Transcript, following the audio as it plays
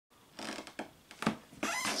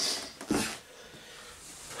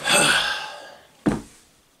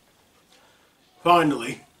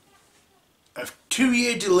Finally, a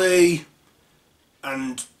 2-year delay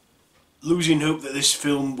and losing hope that this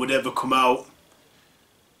film would ever come out.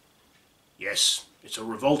 Yes, it's a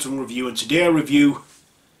Revolting review, and today I review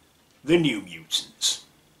The New Mutants.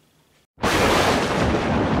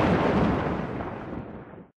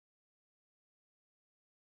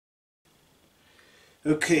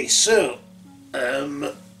 Okay, so,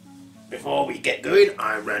 before we get going,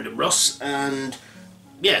 I'm Random Ross, and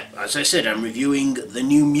yeah, as I said, I'm reviewing The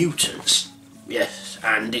New Mutants. Yes,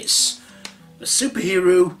 and it's a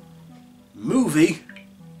superhero movie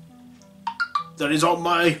that is on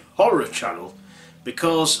my horror channel,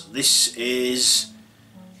 because this is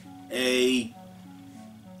it's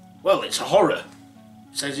a horror.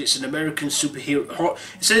 It says it's an American superhero.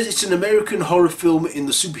 It says it's an American horror film in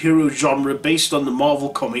the superhero genre based on the Marvel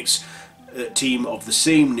Comics team of the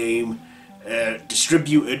same name,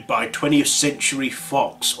 distributed by 20th Century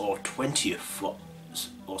Fox or 20th Fox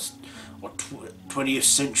or 20th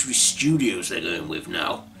Century Studios. They're going with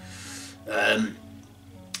now.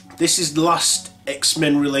 This is the last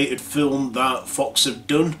X-Men related film that Fox have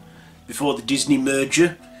done before the Disney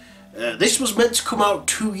merger. This was meant to come out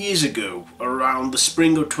 2 years ago, around the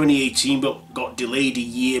spring of 2018, but got delayed a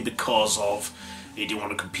year because of they didn't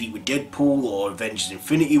want to compete with Deadpool or Avengers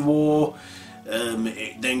Infinity War.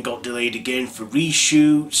 It then got delayed again for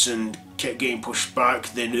reshoots and kept getting pushed back.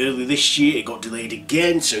 Then early this year it got delayed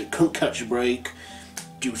again, so it couldn't catch a break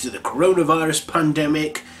due to the coronavirus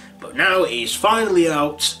pandemic. But now it is finally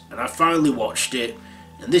out, and I finally watched it.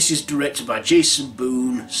 And this is directed by Jason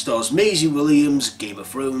Bourne, stars Maisie Williams, Game of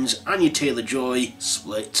Thrones, Anya Taylor Joy,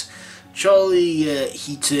 Split, Charlie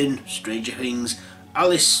Heaton, Stranger Things,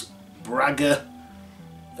 Alice Braga,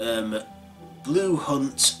 Blu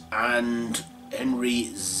Hunt, and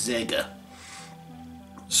Henry Zaga.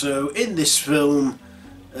 So in this film,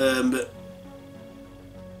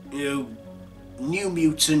 New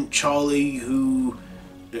Mutant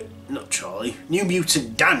New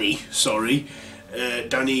Mutant Danny,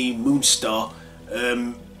 Danny Moonstar,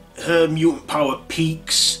 her mutant power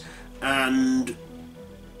peaks, and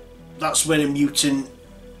that's when a mutant,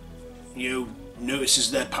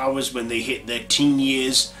 notices their powers when they hit their teen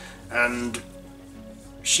years, and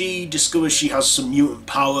she discovers she has some mutant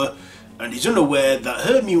power and is unaware that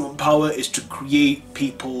her mutant power is to create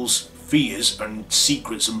people's fears and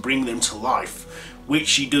secrets and bring them to life, which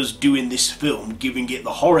she does do in this film, giving it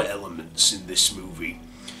the horror elements in this movie.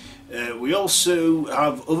 We also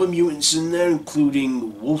have other mutants in there,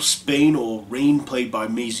 including Wolfsbane, or Rain, played by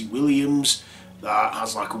Maisie Williams, that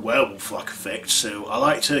has like a werewolf-like effect, so I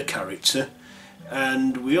liked her character.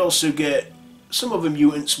 And we also get some other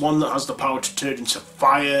mutants, one that has the power to turn into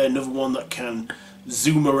fire, another one that can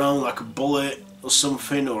zoom around like a bullet or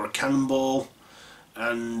something, or a cannonball.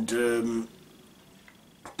 And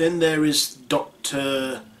then there is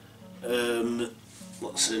Dr.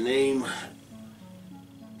 What's her name?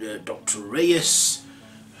 Dr. Reyes,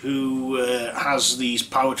 who has these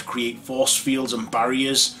power to create force fields and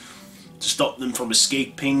barriers to stop them from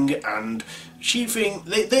escaping, and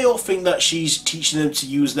they all think that she's teaching them to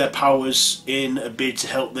use their powers in a bid to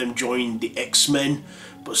help them join the X-Men,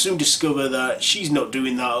 but soon discover that she's not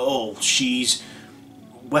doing that at all. She's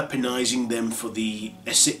weaponizing them for the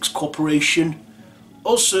Essex Corporation.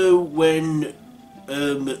 Also, when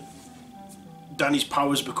Danny's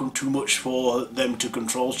powers become too much for them to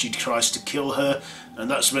control, she tries to kill her,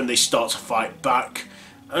 and that's when they start to fight back.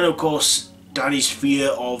 And of course, Danny's fear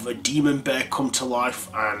of a demon bear come to life,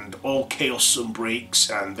 and all chaos breaks,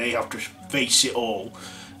 and they have to face it all,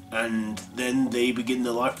 and then they begin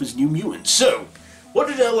their life as New Mutants. So, what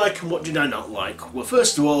did I like and what did I not like? Well,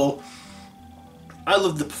 first of all, I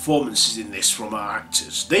love the performances in this from our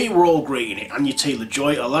actors. They were all great in it. Anya Taylor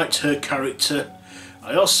Joy, I liked her character.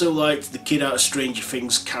 I also liked the kid out of Stranger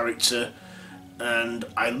Things character, and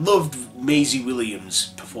I loved Maisie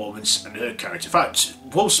Williams' performance and her character. In fact,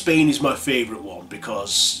 Wolfsbane is my favourite one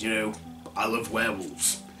because, I love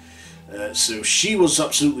werewolves. So she was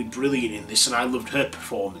absolutely brilliant in this, and I loved her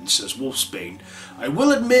performance as Wolfsbane. I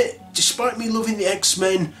will admit, despite me loving the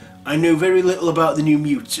X-Men, I know very little about the New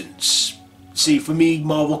Mutants. See, for me,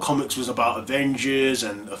 Marvel Comics was about Avengers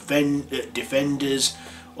and Defenders,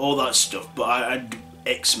 all that stuff, but I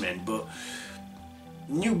X-Men, but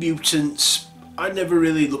New Mutants, I never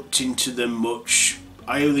really looked into them much.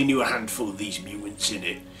 I only knew a handful of these mutants in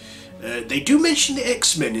it. They do mention the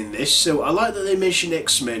X-Men in this, so I like that they mention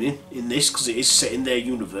X-Men in this, because it is set in their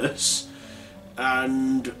universe,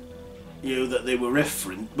 and that they were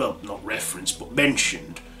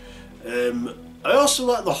mentioned. I also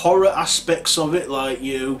like the horror aspects of it, like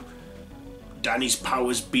Danny's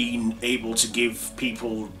powers being able to give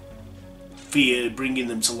people fear, bringing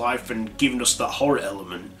them to life and giving us that horror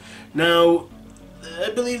element. Now,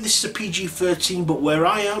 I believe this is a PG-13, but where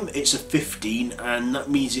I am, it's a 15, and that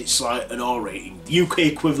means it's like an R rating, the UK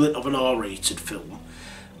equivalent of an R-rated film.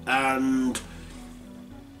 And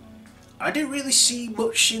I didn't really see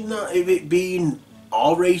much in that of it being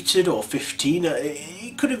R-rated or 15.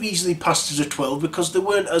 It could have easily passed as a 12 because there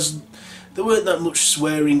weren't that much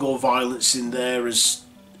swearing or violence in there as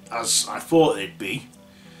I thought they'd be.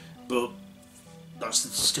 But that's the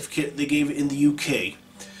certificate they gave it in the UK.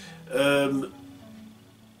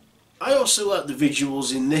 I also like the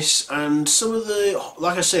visuals in this, and some of the,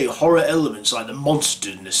 like I say, horror elements, like the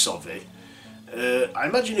monsterness of it. I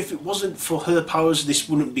imagine if it wasn't for her powers, this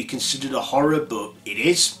wouldn't be considered a horror, but it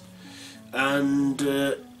is. And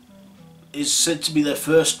is said to be their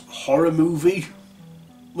first horror movie.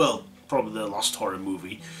 Well, probably their last horror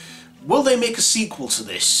movie. Will they make a sequel to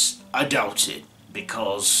this? I doubt it,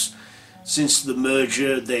 because since the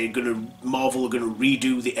merger, Marvel are gonna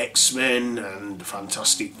redo the X-Men and the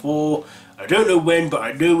Fantastic Four. I don't know when, but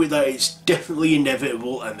I know that it's definitely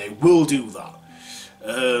inevitable, and they will do that.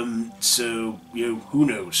 So, you know, who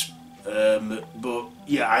knows? But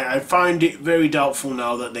yeah, I find it very doubtful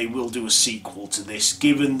now that they will do a sequel to this,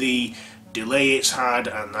 given the delay it's had,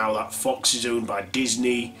 and now that Fox is owned by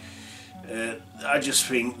Disney. I just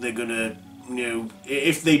think they're gonna, you know,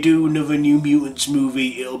 if they do another New Mutants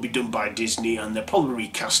movie, it'll be done by Disney, and they'll probably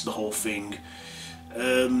recast the whole thing.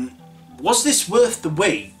 Was this worth the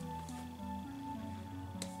wait?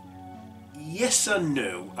 Yes and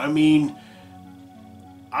no. I mean,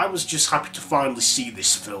 I was just happy to finally see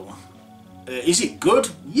this film. Is it good?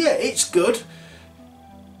 Yeah, it's good,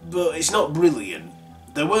 but it's not brilliant.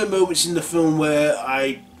 There were moments in the film where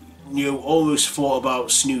I, you know, almost thought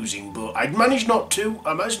about snoozing, but I managed not to.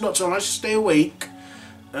 I managed to stay awake,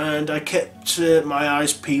 and I kept my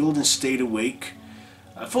eyes peeled and stayed awake.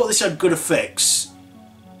 I thought this had good effects.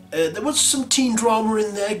 There was some teen drama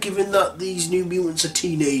in there, given that these New Mutants are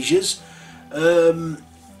teenagers. And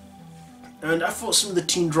I thought some of the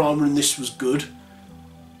teen drama in this was good.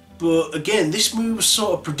 But again, this movie was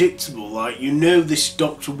sort of predictable. Like, you know, this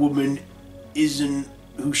Doctor Woman isn't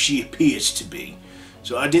who she appears to be.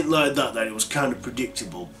 So I didn't like that it was kind of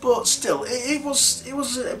predictable. But still, it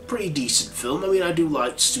was a pretty decent film. I mean, I do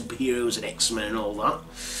like superheroes and X-Men and all that.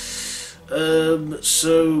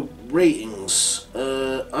 So, ratings.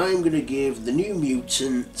 I'm going to give the New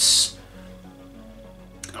Mutants,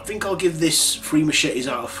 I think I'll give this 3 machetes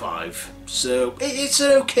out of 5. So, it's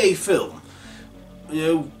an okay film. You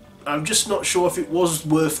know, I'm just not sure if it was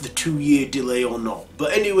worth the 2-year delay or not.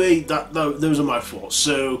 But anyway, those are my thoughts.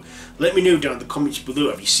 So, let me know down in the comments below.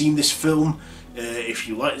 Have you seen this film? If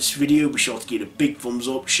you like this video, be sure to give it a big thumbs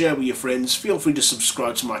up. Share with your friends. Feel free to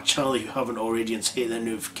subscribe to my channel if you haven't already, and hit that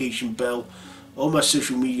notification bell. All my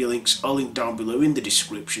social media links are linked down below in the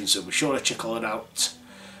description, so be sure to check all that out.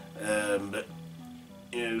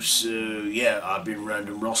 You know, so yeah, I've been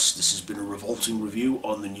Random Ross. This has been a Revolting review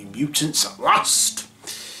on the New Mutants at last.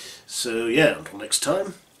 So yeah, until next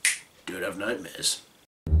time, don't have nightmares.